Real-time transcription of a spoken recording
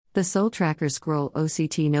The Soul Tracker Scroll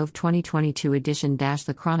OCT Nov 2022 edition -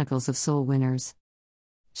 The Chronicles of Soul Winners.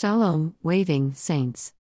 Shalom, Waving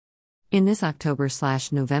Saints. In this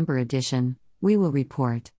October/November edition, we will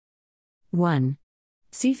report 1.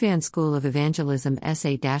 CFAN School of Evangelism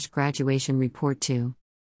Essay - Graduation Report 2.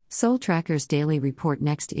 Soul Tracker's Daily Report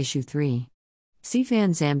Next Issue 3.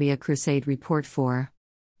 CFAN Zambia Crusade Report 4.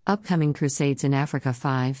 Upcoming Crusades in Africa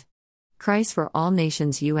 5. Christ for All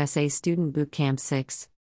Nations USA Student Boot Camp 6.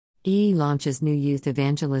 EE launches new Youth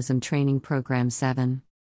Evangelism Training Program 7.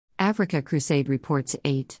 Africa Crusade Reports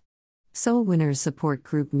 8. Soul Winners Support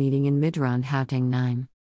Group Meeting in Midrand Gauteng 9.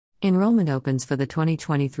 Enrollment opens for the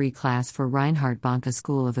 2023 class for Reinhard Bonnke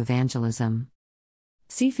School of Evangelism.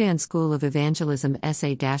 CFAN School of Evangelism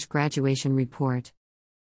Essay - Graduation Report.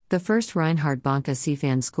 The first Reinhard Bonnke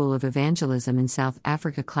CFAN School of Evangelism in South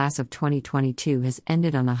Africa class of 2022 has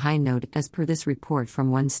ended on a high note as per this report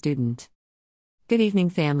from one student. Good evening,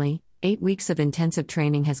 family. 8 weeks of intensive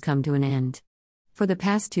training has come to an end. For the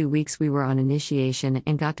past 2 weeks we were on initiation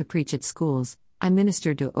and got to preach at schools. I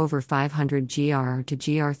ministered to over 500 GR to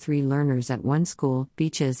GR3 learners at one school,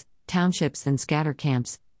 beaches, townships and scatter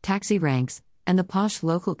camps, taxi ranks, and the posh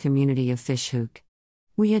local community of Fishhoek.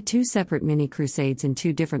 We had 2 separate mini crusades in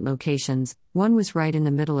 2 different locations. One was right in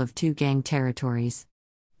the middle of 2 gang territories.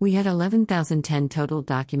 We had 11,010 total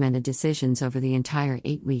documented decisions over the entire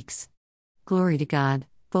 8 weeks. Glory to God.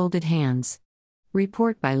 Folded hands.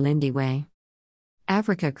 Report by Lindy Way.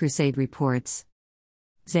 Africa Crusade Reports.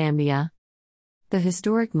 Zambia. The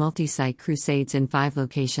historic multi-site crusades in 5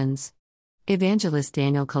 locations. Evangelist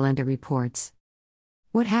Daniel Kalenda reports.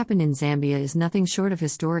 What happened in Zambia is nothing short of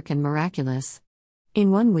historic and miraculous. In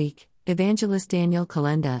 1 week, Evangelist Daniel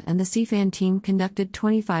Kalenda and the CFAN team conducted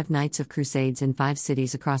 25 nights of crusades in 5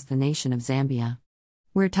 cities across the nation of Zambia.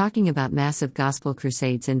 We're talking about massive gospel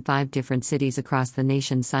crusades in 5 different cities across the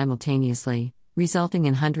nation simultaneously, resulting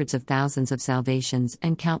in hundreds of thousands of salvations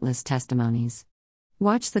and countless testimonies.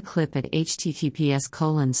 Watch the clip at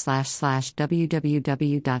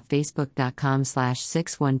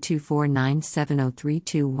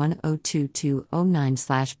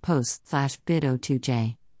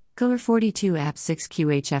Color 42 app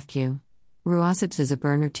 6QHFQ. Ruasibs is a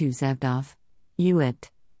burner 2 Zevdov.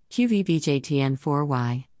 Uit.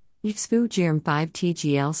 QVBJTN4Y. Yxfu Jirm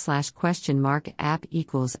 5TGL /?app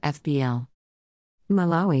equals FBL.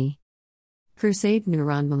 Malawi. Crusade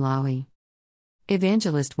Nuran Malawi.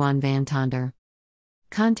 Evangelist Juan Van Tonder.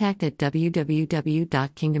 Contact at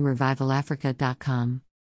www.kingdomrevivalafrica.com.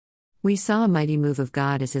 We saw a mighty move of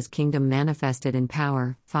God as His kingdom manifested in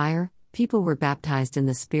power, fire, people were baptized in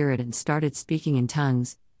the Spirit and started speaking in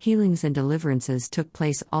tongues. Healings and deliverances took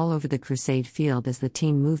place all over the crusade field as the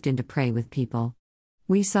team moved in to pray with people.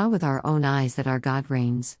 We saw with our own eyes that our God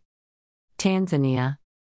reigns. Tanzania.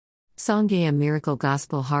 Songea Miracle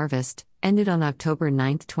Gospel Harvest ended on October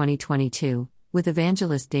 9, 2022, with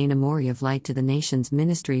evangelist Dana Mori of Light to the Nations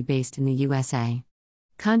Ministry based in the USA.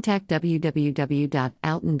 Contact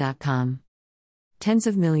www.alton.com. Tens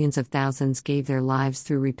of millions of thousands gave their lives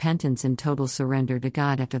through repentance and total surrender to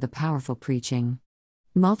God after the powerful preaching.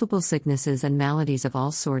 Multiple sicknesses and maladies of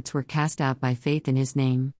all sorts were cast out by faith in His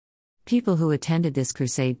name. People who attended this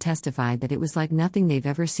crusade testified that it was like nothing they've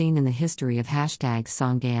ever seen in the history of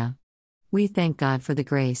 #Songea. We thank God for the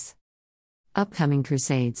grace. Upcoming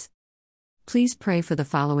crusades. Please pray for the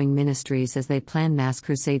following ministries as they plan mass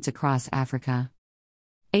crusades across Africa.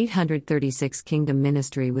 836 Kingdom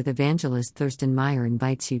Ministry with Evangelist Thurston Meyer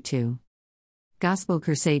invites you to Gospel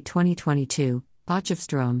Crusade 2022,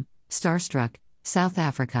 Potchefstroom, Starstruck, South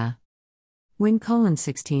Africa. Win: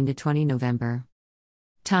 16 to 20 November.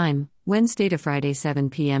 Time: Wednesday to Friday 7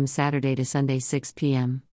 p.m., Saturday to Sunday 6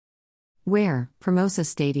 p.m. Where? Promosa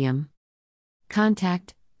Stadium.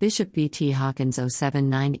 Contact Bishop B.T. Hawkins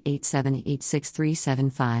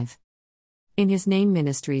 07987866375. In His Name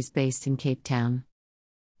Ministries based in Cape Town.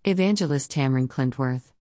 Evangelist Tamron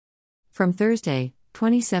Clintworth. From Thursday,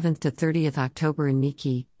 27th to 30th October in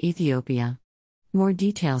Miki, Ethiopia. More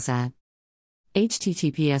details at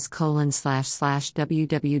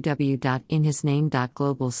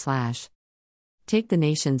https://www.inhisname.global/. Take the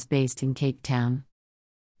Nations based in Cape Town.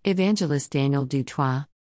 Evangelist Daniel Dutoit.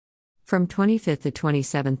 From 25th to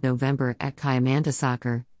 27th November at Kayamanda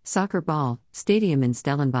Soccer Ball, Stadium in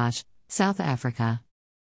Stellenbosch, South Africa.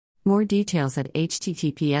 More details at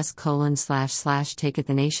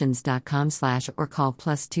https://takeatthenations.com/ or call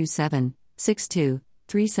 +27 62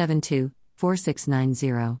 372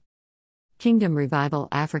 4690. Kingdom Revival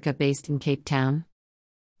Africa based in Cape Town.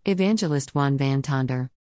 Evangelist Juan Van Tonder.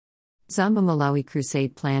 Zambia Malawi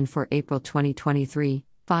Crusade planned for April 2023.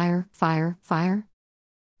 Fire, fire, fire.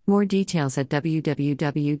 More details at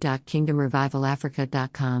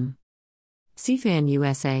www.kingdomrevivalafrica.com. CFAN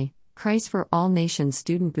USA, Christ for All Nations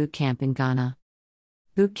Student Boot Camp in Ghana.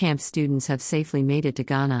 Boot camp students have safely made it to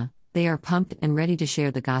Ghana. They are pumped and ready to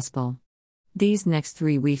share the gospel. These next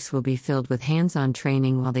 3 weeks will be filled with hands-on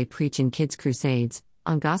training while they preach in kids' crusades,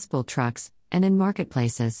 on gospel trucks, and in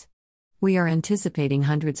marketplaces. We are anticipating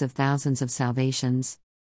hundreds of thousands of salvations.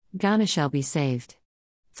 Ghana shall be saved.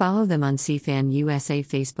 Follow them on CFAN USA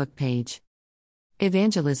Facebook page.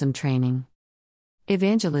 Evangelism Training.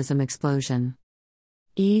 Evangelism Explosion.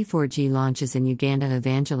 E4G launches in Uganda.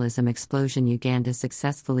 Evangelism Explosion Uganda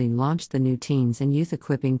successfully launched the new teens and youth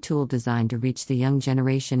equipping tool designed to reach the young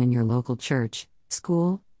generation in your local church,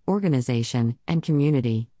 school, organization, and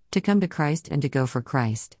community, to come to Christ and to go for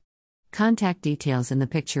Christ. Contact details in the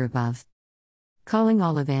picture above. Calling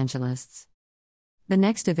all evangelists. The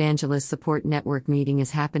next Evangelist Support Network meeting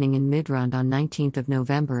is happening in Midrand on 19th of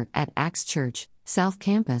November at Acts Church, South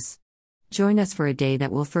Campus. Join us for a day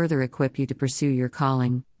that will further equip you to pursue your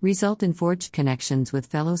calling, result in forged connections with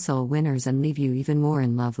fellow soul winners, and leave you even more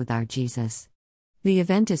in love with our Jesus. The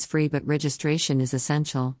event is free, but registration is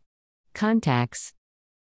essential. Contacts: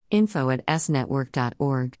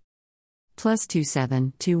 info@snetwork.org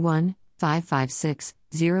 +27 21 556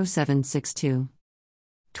 0762.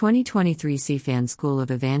 2023 CFAN School of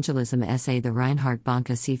Evangelism SA. The Reinhard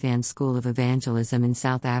Bonnke CFAN School of Evangelism in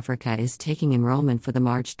South Africa is taking enrollment for the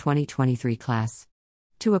March 2023 class.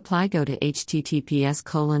 To apply, go to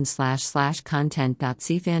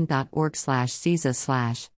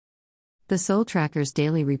https://content.cfan.org/CESA/. The Soul Trackers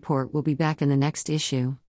Daily Report will be back in the next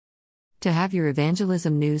issue. To have your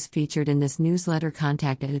evangelism news featured in this newsletter,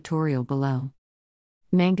 contact editorial below.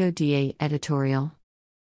 Mango DA Editorial.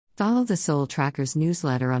 Follow the Soul Trackers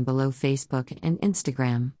newsletter on below Facebook and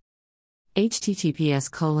Instagram.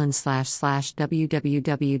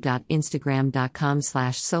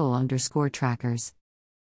 https://www.instagram.com/soul_trackers.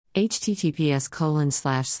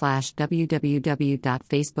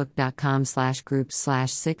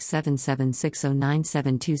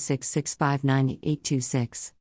 https://www.facebook.com/groups/677609726659826.